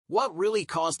What really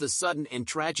caused the sudden and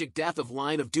tragic death of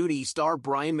Line of Duty star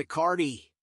Brian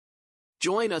McCardie?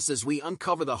 Join us as we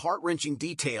uncover the heart-wrenching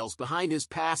details behind his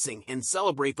passing and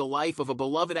celebrate the life of a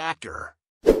beloved actor.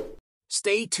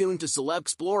 Stay tuned to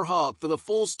CelebXplore Hub for the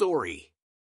full story.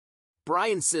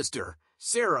 Brian's sister,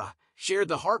 Sarah, shared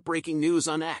the heartbreaking news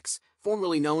on X,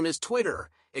 formerly known as Twitter,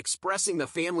 expressing the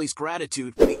family's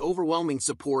gratitude for the overwhelming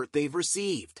support they've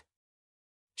received.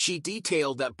 She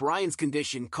detailed that Brian's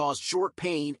condition caused short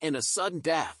pain and a sudden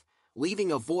death,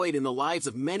 leaving a void in the lives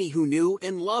of many who knew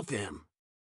and loved him.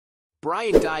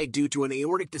 Brian died due to an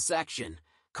aortic dissection,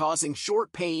 causing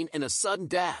short pain and a sudden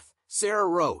death, Sarah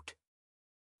wrote.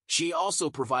 She also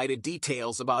provided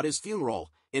details about his funeral,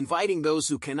 inviting those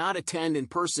who cannot attend in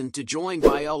person to join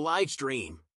via a live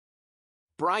stream.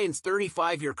 Brian's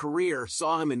 35-year career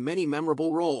saw him in many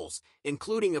memorable roles,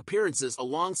 including appearances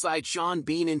alongside Sean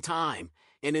Bean in Time,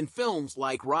 and in films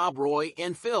like Rob Roy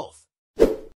and Filth.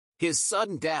 His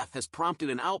sudden death has prompted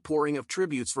an outpouring of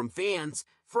tributes from fans,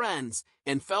 friends,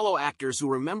 and fellow actors who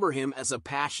remember him as a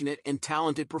passionate and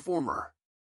talented performer.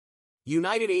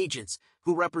 United agents,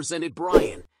 who represented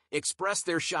Brian, expressed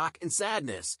their shock and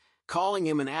sadness, calling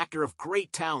him an actor of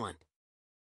great talent.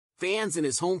 Fans in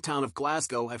his hometown of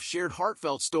Glasgow have shared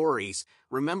heartfelt stories,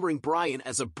 remembering Brian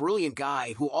as a brilliant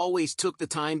guy who always took the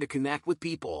time to connect with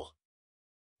people.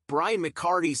 Brian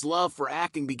McCardie's love for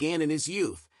acting began in his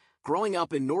youth, growing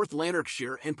up in North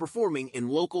Lanarkshire and performing in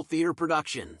local theatre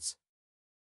productions.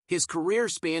 His career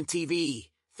spanned TV,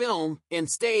 film, and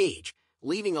stage,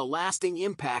 leaving a lasting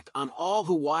impact on all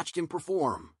who watched him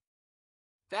perform.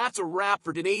 That's a wrap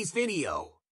for today's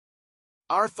video.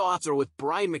 Our thoughts are with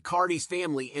Brian McCardie's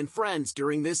family and friends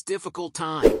during this difficult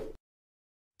time.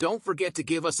 Don't forget to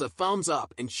give us a thumbs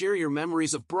up and share your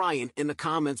memories of Brian in the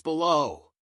comments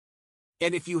below.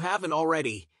 And if you haven't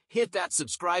already, hit that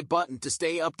subscribe button to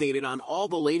stay updated on all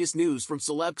the latest news from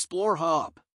CelebXplore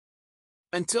Hub.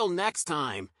 Until next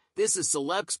time, this is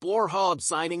CelebXplore Hub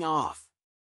signing off.